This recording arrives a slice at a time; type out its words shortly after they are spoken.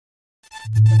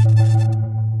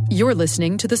You're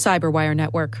listening to the Cyberwire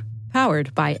Network,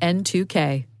 powered by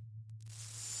N2K.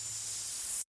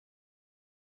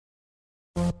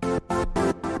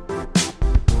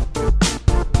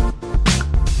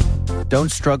 Don't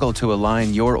struggle to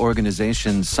align your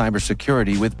organization's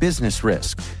cybersecurity with business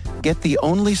risk. Get the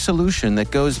only solution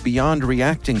that goes beyond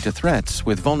reacting to threats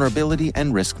with vulnerability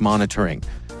and risk monitoring.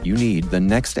 You need the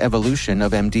next evolution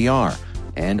of MDR,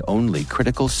 and only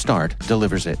Critical Start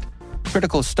delivers it.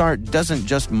 Critical Start doesn't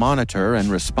just monitor and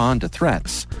respond to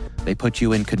threats. They put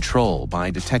you in control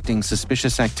by detecting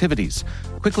suspicious activities,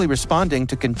 quickly responding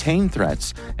to contain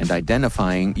threats, and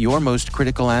identifying your most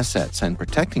critical assets and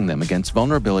protecting them against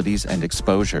vulnerabilities and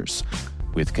exposures.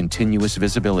 With continuous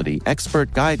visibility,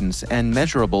 expert guidance, and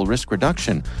measurable risk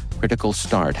reduction, Critical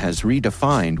Start has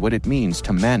redefined what it means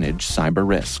to manage cyber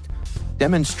risk.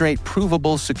 Demonstrate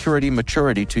provable security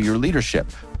maturity to your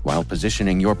leadership while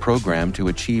positioning your program to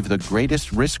achieve the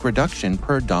greatest risk reduction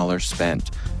per dollar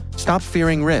spent. Stop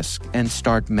fearing risk and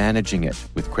start managing it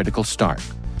with Critical Start.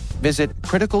 Visit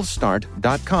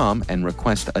criticalstart.com and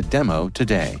request a demo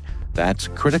today. That's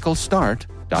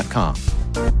criticalstart.com.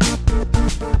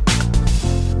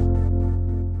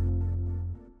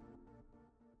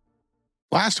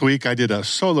 Last week, I did a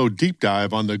solo deep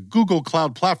dive on the Google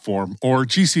Cloud Platform, or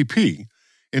GCP,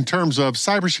 in terms of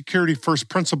cybersecurity first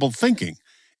principle thinking,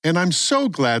 and I'm so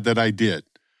glad that I did.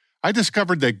 I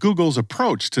discovered that Google's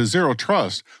approach to Zero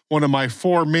Trust, one of my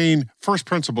 4 main first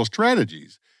principle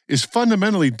strategies, is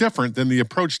fundamentally different than the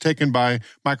approach taken by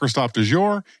Microsoft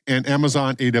Azure and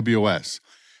Amazon AWS.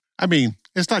 I mean,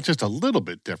 it's not just a little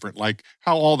bit different, like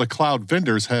how all the cloud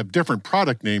vendors have different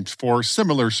product names for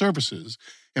similar services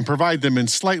and provide them in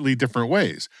slightly different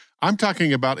ways. I'm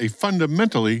talking about a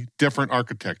fundamentally different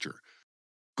architecture.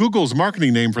 Google's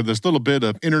marketing name for this little bit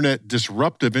of internet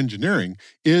disruptive engineering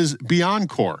is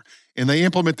BeyondCorp, and they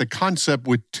implement the concept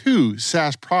with 2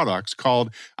 SaaS products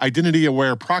called Identity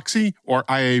Aware Proxy, or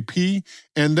IAP,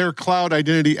 and their Cloud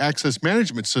Identity Access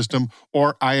Management System,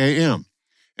 or IAM.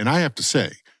 And I have to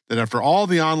say that after all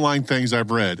the online things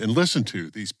I've read and listened to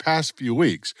these past few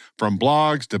weeks, from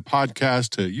blogs to podcasts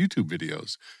to YouTube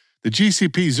videos, the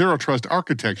GCP Zero Trust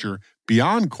architecture,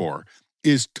 BeyondCorp,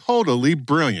 is totally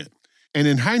brilliant. And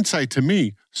in hindsight, to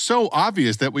me, so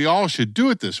obvious that we all should do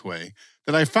it this way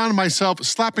that I found myself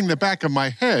slapping the back of my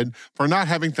head for not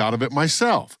having thought of it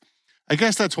myself. I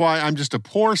guess that's why I'm just a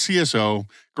poor CSO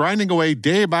grinding away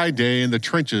day by day in the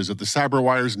trenches of the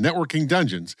CyberWire's networking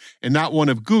dungeons and not one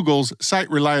of Google's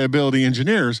site reliability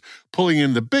engineers pulling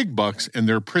in the big bucks in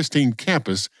their pristine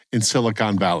campus in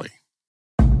Silicon Valley.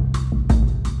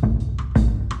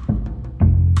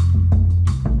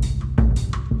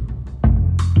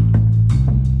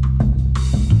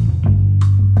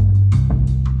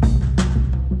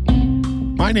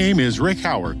 My name is Rick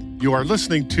Howard. You are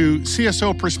listening to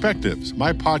CSO Perspectives,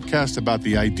 my podcast about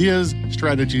the ideas,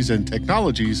 strategies, and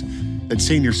technologies that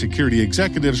senior security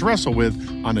executives wrestle with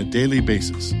on a daily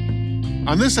basis.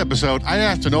 On this episode, I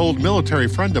asked an old military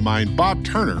friend of mine, Bob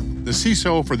Turner, the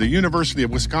CISO for the University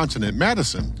of Wisconsin at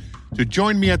Madison, to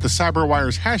join me at the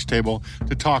CyberWire's hash table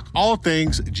to talk all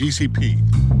things GCP.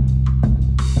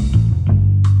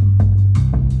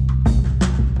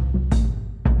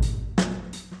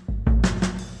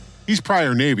 He's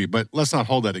prior Navy, but let's not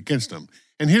hold that against him.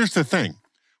 And here's the thing.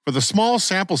 For the small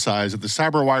sample size of the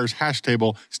CyberWire's hash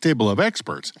table stable of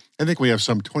experts, I think we have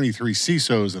some 23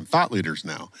 CISOs and thought leaders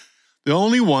now, the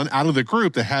only one out of the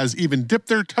group that has even dipped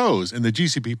their toes in the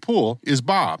GCP pool is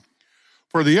Bob.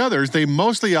 For the others, they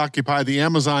mostly occupy the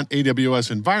Amazon AWS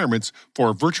environments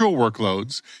for virtual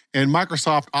workloads and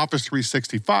Microsoft Office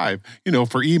 365,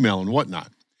 for email and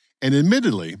whatnot. And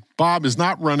admittedly, Bob is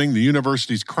not running the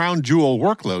university's crown jewel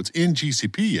workloads in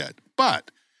GCP yet,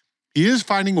 but he is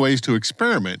finding ways to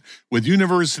experiment with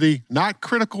university not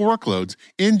critical workloads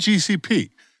in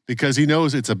GCP because he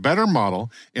knows it's a better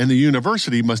model and the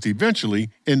university must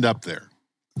eventually end up there.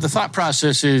 The thought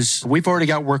process is we've already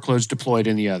got workloads deployed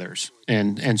in the others.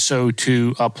 And so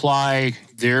to apply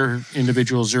their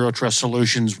individual zero trust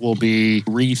solutions will be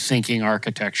rethinking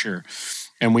architecture.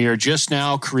 And we are just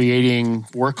now creating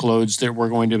workloads that we're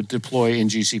going to deploy in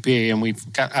GCP. And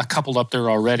we've got a couple up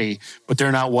there already, but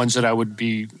they're not ones that I would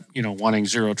be, wanting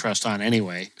zero trust on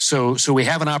anyway. So we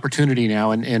have an opportunity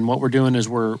now. And what we're doing is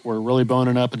we're really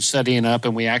boning up and studying up.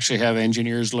 And we actually have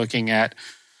engineers looking at,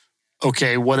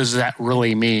 okay, what does that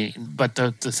really mean? But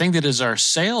the thing that is our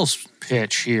sales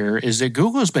pitch here is that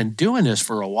Google's been doing this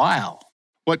for a while.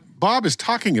 What Bob is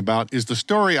talking about is the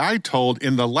story I told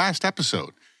in the last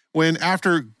episode, when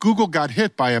after Google got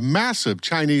hit by a massive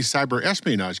Chinese cyber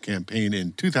espionage campaign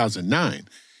in 2009,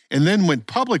 and then went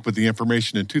public with the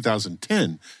information in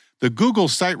 2010, the Google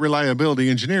site reliability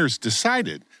engineers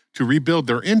decided to rebuild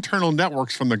their internal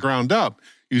networks from the ground up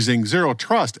using Zero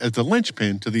Trust as the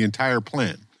linchpin to the entire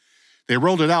plan. They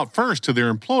rolled it out first to their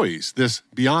employees, this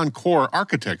Beyond Core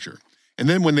architecture. And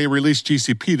then when they released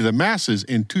GCP to the masses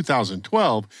in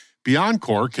 2012, Beyond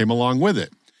Core came along with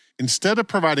it. Instead of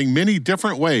providing many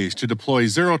different ways to deploy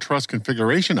Zero Trust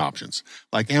configuration options,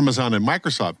 like Amazon and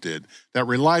Microsoft did, that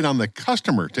relied on the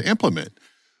customer to implement,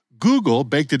 Google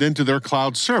baked it into their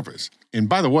cloud service. And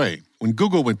by the way, when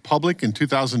Google went public in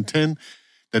 2010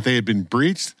 that they had been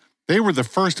breached, they were the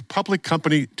first public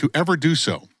company to ever do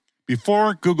so.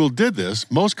 Before Google did this,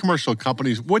 most commercial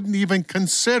companies wouldn't even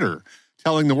consider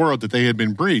telling the world that they had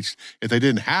been breached if they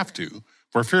didn't have to,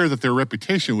 for fear that their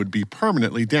reputation would be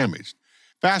permanently damaged.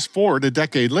 Fast forward a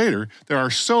decade later, there are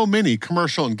so many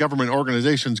commercial and government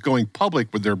organizations going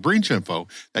public with their breach info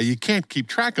that you can't keep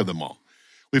track of them all.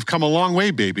 We've come a long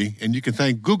way, baby, and you can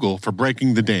thank Google for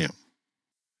breaking the dam.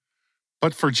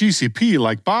 But for GCP,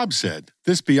 like Bob said,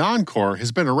 this Beyond Core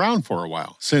has been around for a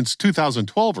while, since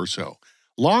 2012 or so,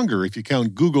 longer if you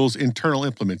count Google's internal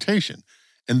implementation.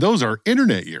 And those are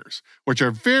internet years, which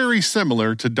are very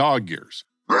similar to dog years.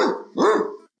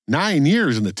 9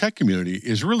 years in the tech community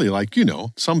is really like,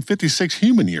 some 56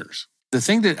 human years. The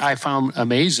thing that I found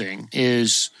amazing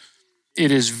is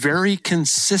it is very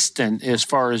consistent as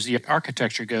far as the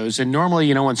architecture goes. And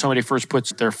normally, when somebody first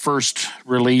puts their first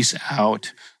release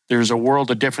out, there's a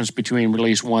world of difference between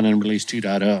release 1 and release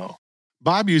 2.0.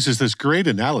 Bob uses this great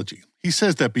analogy. He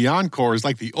says that Beyond Core is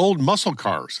like the old muscle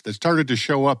cars that started to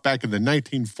show up back in the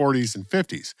 1940s and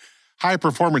 50s.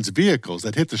 High-performance vehicles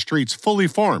that hit the streets fully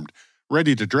formed,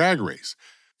 ready to drag race.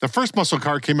 The first muscle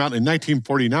car came out in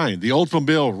 1949, the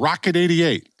Oldsmobile Rocket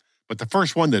 88. But the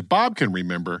first one that Bob can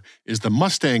remember is the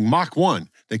Mustang Mach 1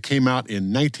 that came out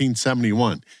in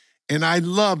 1971. And I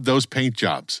loved those paint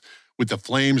jobs. With the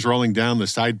flames rolling down the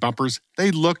side bumpers,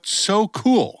 they looked so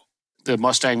cool. The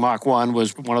Mustang Mach 1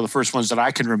 was one of the first ones that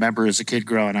I can remember as a kid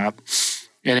growing up.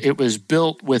 And it was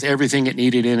built with everything it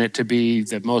needed in it to be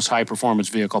the most high-performance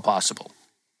vehicle possible.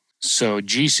 So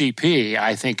GCP,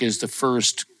 I think, is the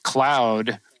first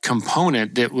cloud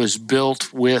component that was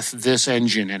built with this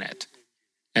engine in it.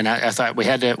 And I thought we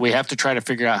have to try to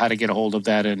figure out how to get a hold of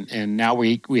that. And now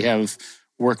we have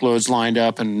workloads lined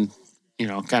up and,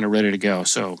 kind of ready to go.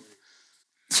 So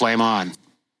flame on.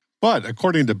 But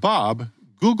according to Bob,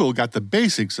 Google got the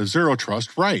basics of Zero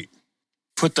Trust right.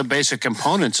 Put the basic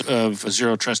components of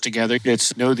Zero Trust together.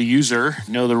 It's know the user,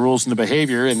 know the rules and the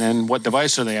behavior, and then what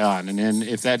device are they on? And then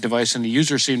if that device and the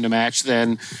user seem to match,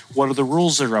 then what are the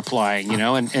rules they're applying?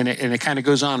 And it kind of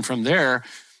goes on from there.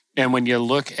 And when you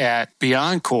look at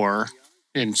Beyond Core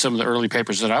in some of the early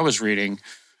papers that I was reading,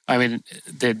 I mean,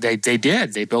 they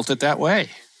built it that way.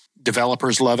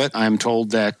 Developers love it. I'm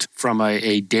told that from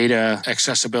a data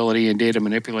accessibility and data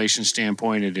manipulation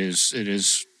standpoint, it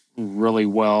is really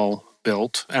well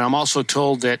built. And I'm also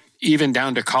told that even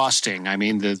down to costing, I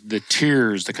mean, the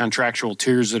tiers, the contractual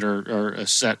tiers that are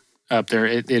set up there,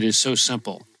 it is so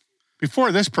simple.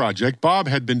 Before this project, Bob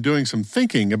had been doing some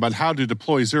thinking about how to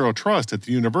deploy Zero Trust at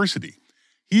the university.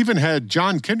 He even had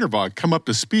John Kindervag come up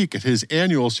to speak at his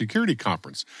annual security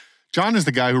conference. John is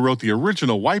the guy who wrote the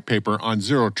original white paper on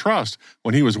Zero Trust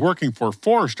when he was working for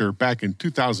Forrester back in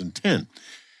 2010.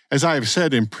 As I have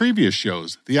said in previous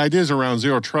shows, the ideas around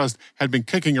Zero Trust had been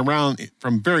kicking around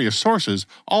from various sources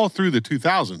all through the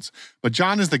 2000s, but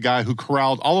John is the guy who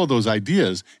corralled all of those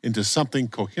ideas into something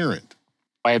coherent.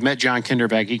 I had met John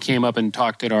Kindervag. He came up and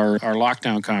talked at our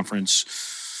lockdown conference.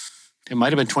 It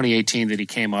might have been 2018 that he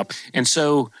came up. And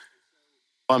so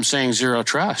I'm saying Zero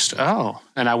Trust. Oh.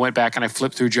 And I went back and I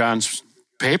flipped through John's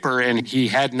paper, and he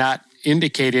had not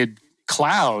indicated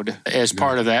cloud as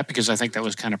part of that because I think that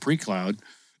was kind of pre-cloud.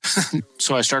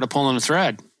 So I started pulling a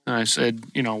thread. And I said,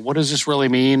 what does this really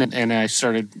mean? And I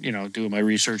started, doing my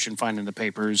research and finding the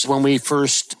papers. When we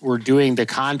first were doing the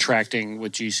contracting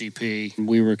with GCP,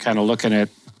 we were kind of looking at,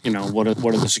 what are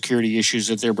the security issues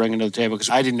that they're bringing to the table?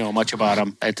 Because I didn't know much about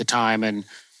them at the time.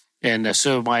 And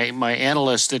so my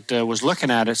analyst that was looking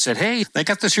at it said, hey, they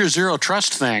got this here Zero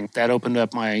Trust thing. That opened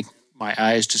up my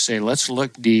eyes to say, let's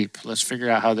look deep. Let's figure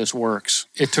out how this works.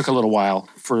 It took a little while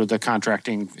for the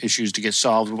contracting issues to get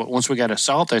solved. But once we got it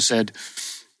solved, I said,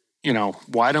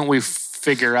 why don't we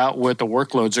figure out what the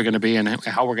workloads are going to be and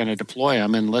how we're going to deploy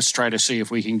them? And let's try to see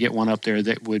if we can get one up there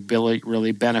that would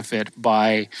really benefit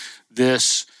by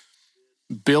this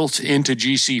built into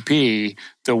GCP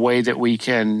the way that we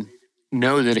can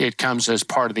know that it comes as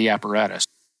part of the apparatus.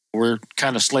 We're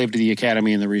kind of slave to the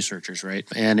academy and the researchers, right?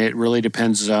 And it really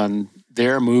depends on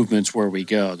their movements where we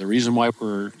go. The reason why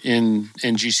we're in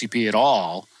GCP at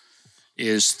all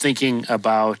is thinking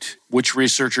about which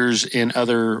researchers in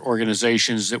other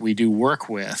organizations that we do work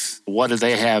with, what do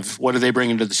they have, what do they bring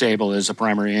into the table as a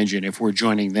primary engine if we're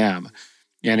joining them?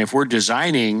 And if we're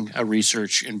designing a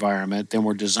research environment, then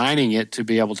we're designing it to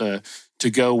be able to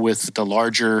go with the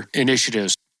larger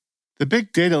initiatives. The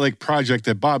big data lake project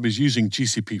that Bob is using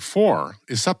GCP for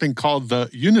is something called the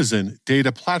Unizen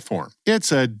Data Platform.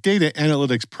 It's a data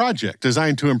analytics project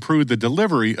designed to improve the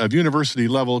delivery of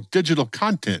university-level digital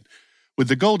content with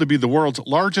the goal to be the world's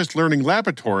largest learning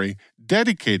laboratory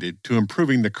dedicated to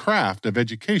improving the craft of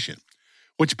education.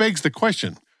 Which begs the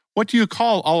question, what do you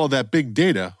call all of that big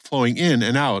data flowing in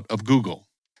and out of Google?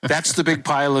 That's the big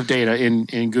pile of data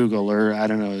in Google, or I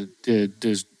don't know,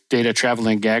 does data travel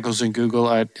in gaggles in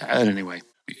Google? Anyway,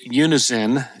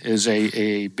 Unizen is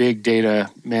a big data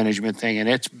management thing, and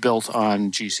it's built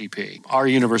on GCP. Our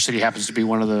university happens to be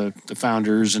one of the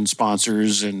founders and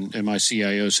sponsors, and my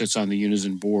CIO sits on the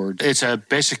Unizen board. It's a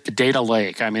basic data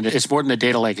lake. I mean, it's more than a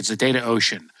data lake. It's a data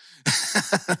ocean.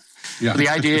 Yeah. The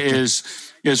idea is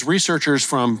researchers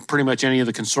from pretty much any of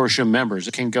the consortium members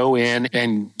can go in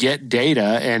and get data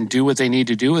and do what they need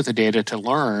to do with the data to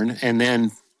learn, and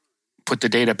then put the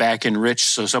data back enriched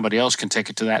so somebody else can take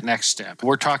it to that next step.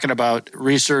 We're talking about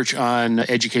research on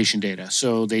education data.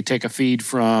 So they take a feed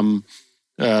from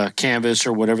Canvas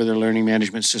or whatever their learning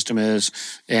management system is,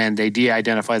 and they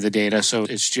de-identify the data. So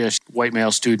it's just white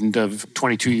male student of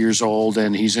 22 years old,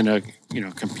 and he's in a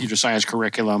computer science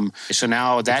curriculum. So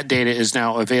now that data is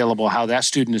now available, how that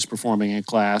student is performing in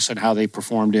class and how they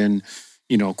performed in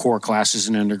core classes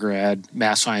in undergrad,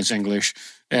 math, science, English,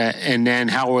 and then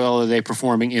how well are they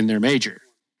performing in their major.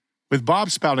 With Bob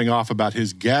spouting off about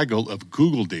his gaggle of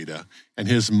Google data and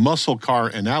his muscle car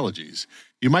analogies,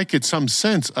 you might get some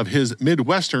sense of his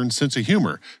Midwestern sense of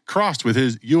humor crossed with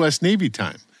his U.S. Navy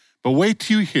time. But wait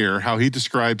till you hear how he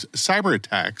describes cyber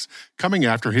attacks coming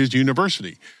after his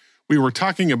university. We were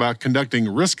talking about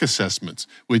conducting risk assessments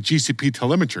with GCP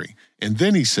telemetry, and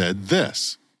then he said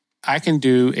this. I can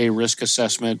do a risk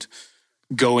assessment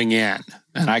going in,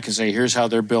 and I can say, here's how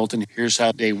they're built and here's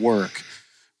how they work.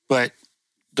 But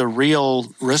the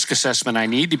real risk assessment I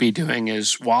need to be doing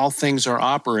is, while things are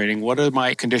operating, what are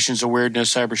my conditions of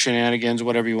weirdness, cyber shenanigans,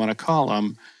 whatever you want to call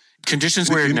them? Conditions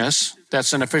of weirdness,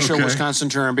 that's an official Wisconsin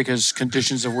term because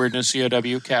conditions of weirdness,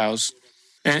 COW, cows.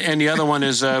 And the other one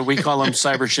is we call them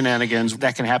cyber shenanigans.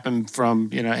 That can happen from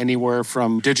anywhere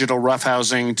from digital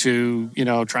roughhousing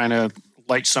to trying to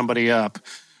light somebody up.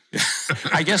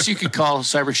 I guess you could call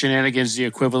cyber shenanigans the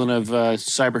equivalent of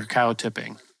cyber cow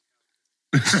tipping.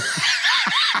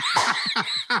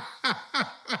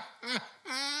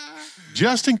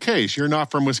 Just in case you're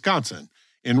not from Wisconsin,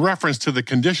 in reference to the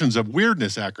Conditions of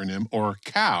Weirdness acronym, or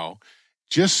COW,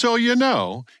 just so you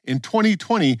know, in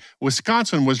 2020,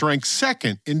 Wisconsin was ranked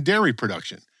second in dairy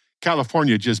production.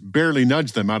 California just barely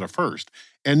nudged them out of first,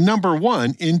 and number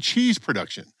one in cheese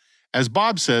production. As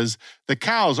Bob says, the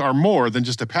cows are more than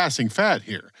just a passing fad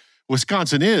here.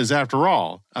 Wisconsin is, after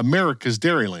all, America's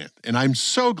dairyland, and I'm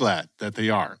so glad that they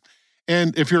are.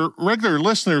 And if you're regular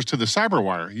listeners to the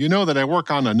Cyberwire, you know that I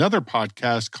work on another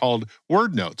podcast called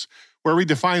Word Notes, where we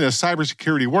define a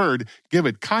cybersecurity word, give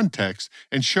it context,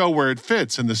 and show where it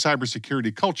fits in the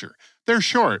cybersecurity culture. They're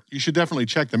short. You should definitely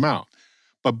check them out.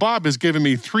 But Bob has given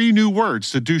me 3 new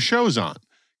words to do shows on: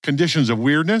 conditions of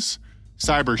weirdness,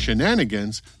 cyber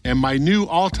shenanigans, and my new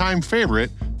all-time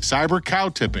favorite, cyber cow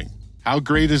tipping. How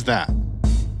great is that?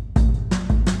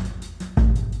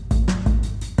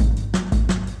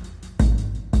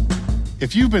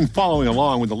 If you've been following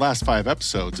along with the last 5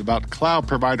 episodes about cloud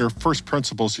provider first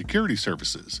principle security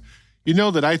services, you know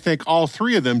that I think all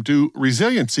 3 of them do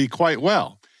resiliency quite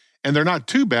well, and they're not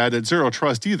too bad at zero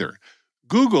trust either.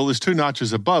 Google is 2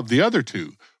 notches above the other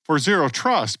 2 for zero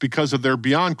trust because of their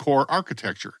beyond core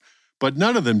architecture, but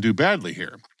none of them do badly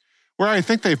here. Where I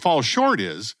think they fall short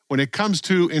is when it comes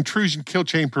to intrusion kill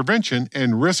chain prevention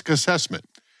and risk assessment.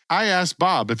 I asked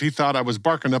Bob if he thought I was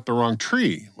barking up the wrong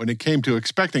tree when it came to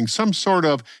expecting some sort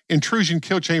of intrusion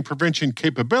kill chain prevention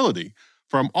capability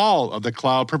from all of the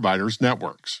cloud providers'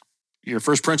 networks. Your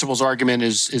first principles argument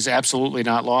is absolutely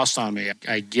not lost on me.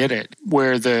 I get it.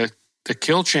 Where the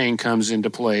kill chain comes into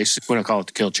place, we don't call it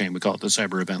the kill chain, we call it the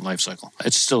cyber event lifecycle.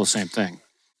 It's still the same thing.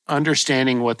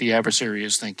 Understanding what the adversary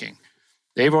is thinking.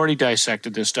 They've already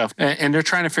dissected this stuff, and they're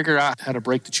trying to figure out how to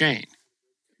break the chain.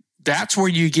 That's where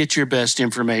you get your best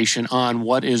information on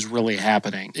what is really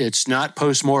happening. It's not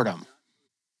post-mortem.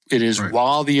 It is right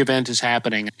while the event is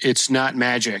happening. It's not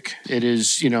magic. It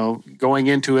is, going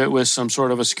into it with some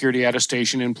sort of a security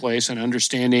attestation in place and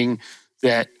understanding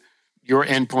that your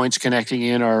endpoints connecting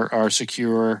in are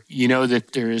secure. You know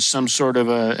that there is some sort of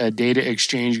a data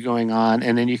exchange going on,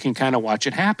 and then you can kind of watch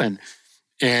it happen.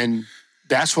 And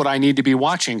that's what I need to be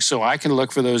watching, so I can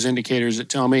look for those indicators that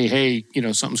tell me, hey,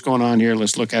 something's going on here.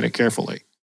 Let's look at it carefully.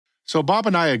 So Bob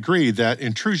and I agree that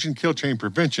intrusion kill chain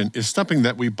prevention is something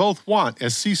that we both want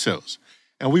as CISOs.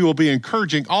 And we will be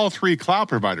encouraging all three cloud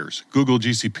providers, Google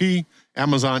GCP,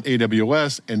 Amazon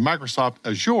AWS, and Microsoft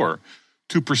Azure,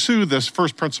 to pursue this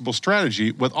first principle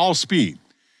strategy with all speed.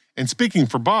 And speaking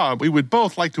for Bob, we would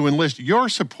both like to enlist your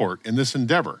support in this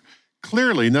endeavor.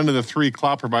 Clearly, none of the three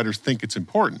cloud providers think it's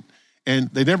important, and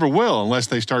they never will unless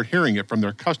they start hearing it from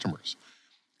their customers.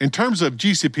 In terms of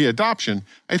GCP adoption,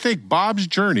 I think Bob's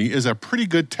journey is a pretty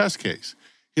good test case.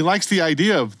 He likes the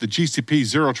idea of the GCP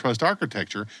Zero Trust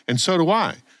architecture, and so do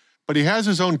I. But he has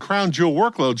his own crown jewel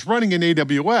workloads running in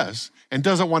AWS and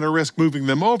doesn't want to risk moving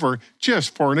them over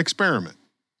just for an experiment.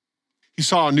 He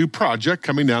saw a new project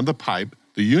coming down the pipe,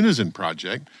 the Unison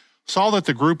project, saw that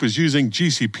the group was using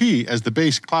GCP as the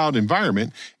base cloud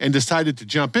environment, and decided to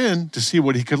jump in to see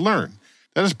what he could learn.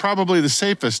 That is probably the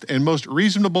safest and most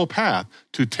reasonable path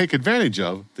to take advantage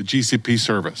of the GCP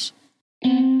service.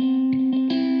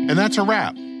 And that's a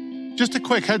wrap. Just a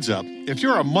quick heads up, if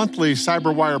you're a monthly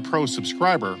CyberWire Pro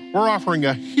subscriber, we're offering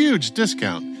a huge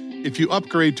discount if you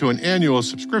upgrade to an annual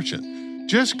subscription.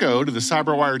 Just go to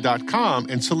thecyberwire.com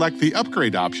and select the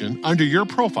upgrade option under your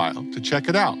profile to check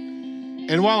it out.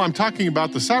 And while I'm talking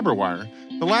about the CyberWire,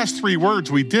 the last 3 words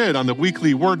we did on the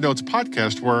weekly Word Notes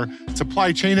podcast were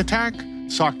supply chain attack,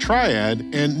 SOC triad,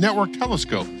 and network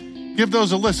telescope. Give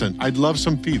those a listen. I'd love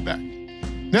some feedback.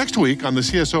 Next week on the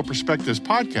CSO Perspectives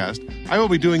podcast, I will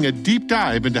be doing a deep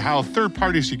dive into how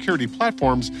third-party security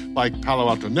platforms like Palo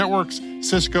Alto Networks,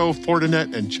 Cisco,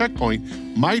 Fortinet, and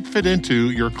Checkpoint might fit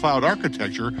into your cloud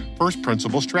architecture first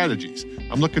principle strategies.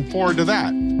 I'm looking forward to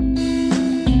that.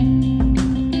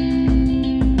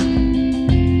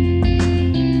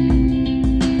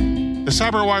 The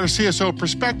CyberWire CSO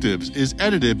Perspectives is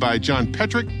edited by John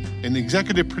Petrick and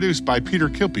executive produced by Peter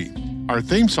Kilpie. Our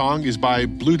theme song is by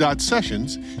Blue Dot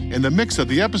Sessions, and the mix of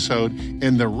the episode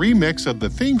and the remix of the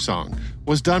theme song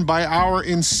was done by our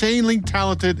insanely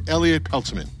talented Elliot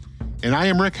Peltzman. And I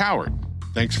am Rick Howard.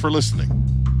 Thanks for listening.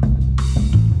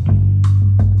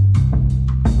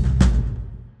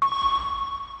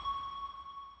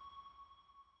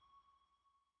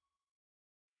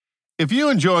 If you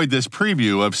enjoyed this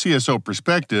preview of CSO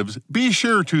Perspectives, be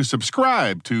sure to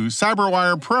subscribe to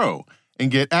CyberWire Pro and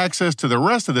get access to the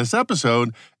rest of this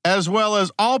episode, as well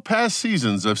as all past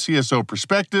seasons of CSO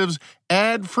Perspectives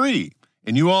ad-free.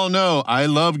 And you all know I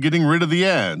love getting rid of the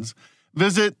ads.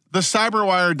 Visit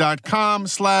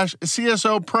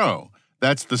thecyberwire.com/CSO Pro.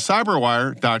 That's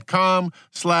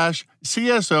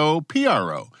thecyberwire.com/CSO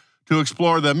PRO to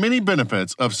explore the many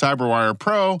benefits of CyberWire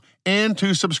Pro and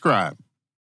to subscribe.